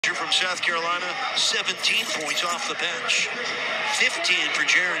From South Carolina, 17 points off the bench. 15 for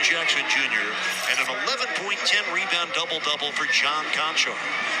Jaren Jackson Jr. and an 11-point, 10-rebound double-double for John Concho.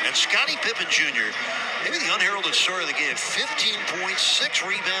 And Scottie Pippen Jr., maybe the unheralded star of the game, 15 points, 6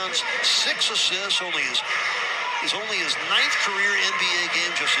 rebounds, 6 assists, only his 9th career NBA game,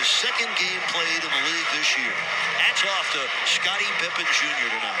 just his 2nd game played in the league this year. Hats off to Scottie Pippen Jr.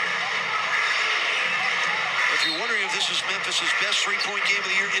 tonight. If you're wondering if this is Memphis' best three-point game of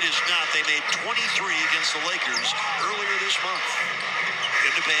the year, it is not. They made 23 against the Lakers earlier this month.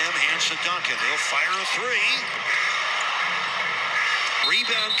 Into Bam, hands to Duncan. He'll fire a three.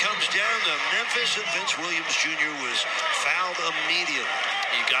 Rebound comes down to Memphis, and Vince Williams Jr. was fouled immediately.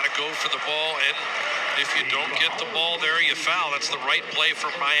 You got to go for the ball, and if you don't get the ball there, you foul. That's the right play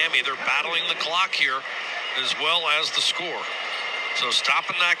for Miami. They're battling the clock here as well as the score. So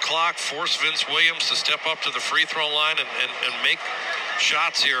stopping that clock, force Vince Williams to step up to the free throw line and make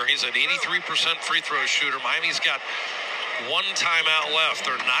shots here. He's an 83% free throw shooter. Miami's got one timeout left.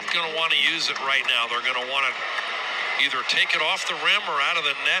 They're not going to want to use it right now. They're going to want to either take it off the rim or out of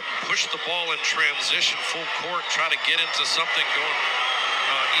the net and push the ball in transition full court, try to get into something going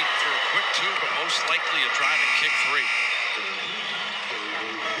for a quick two, but most likely a driving kick three.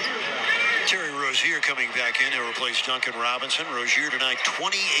 Terry Rozier coming back in to replace Duncan Robinson. Rozier tonight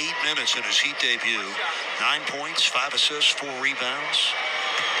 28 minutes in his Heat debut. 9 points, 5 assists, 4 rebounds.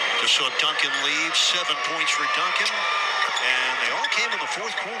 Just saw Duncan leave. 7 points for Duncan. And they all came in the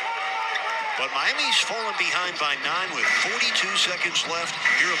fourth quarter. But Miami's fallen behind by 9 with 42 seconds left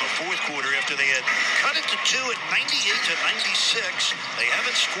here in the fourth quarter after they had cut it to 2 at 98-96. They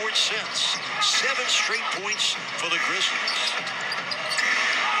haven't scored since. 7 straight points for the Grizzlies.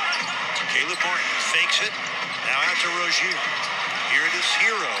 Caleb Martin fakes it. Now out to Rozier. Here it is,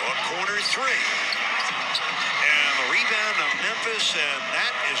 Hero, a corner three. And the rebound of Memphis, and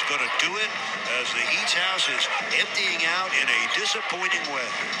that is going to do it as the Heat's house is emptying out in a disappointing way.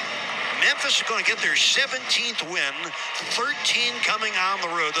 Memphis is going to get their 17th win, 13 coming on the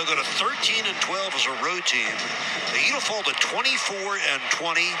road. They'll go to 13-12 as a road team. The Heat will fall to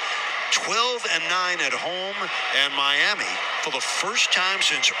 24-20. 12-9 at home, and Miami, for the first time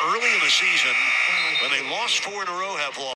since early in the season, when they lost 4 in a row, have lost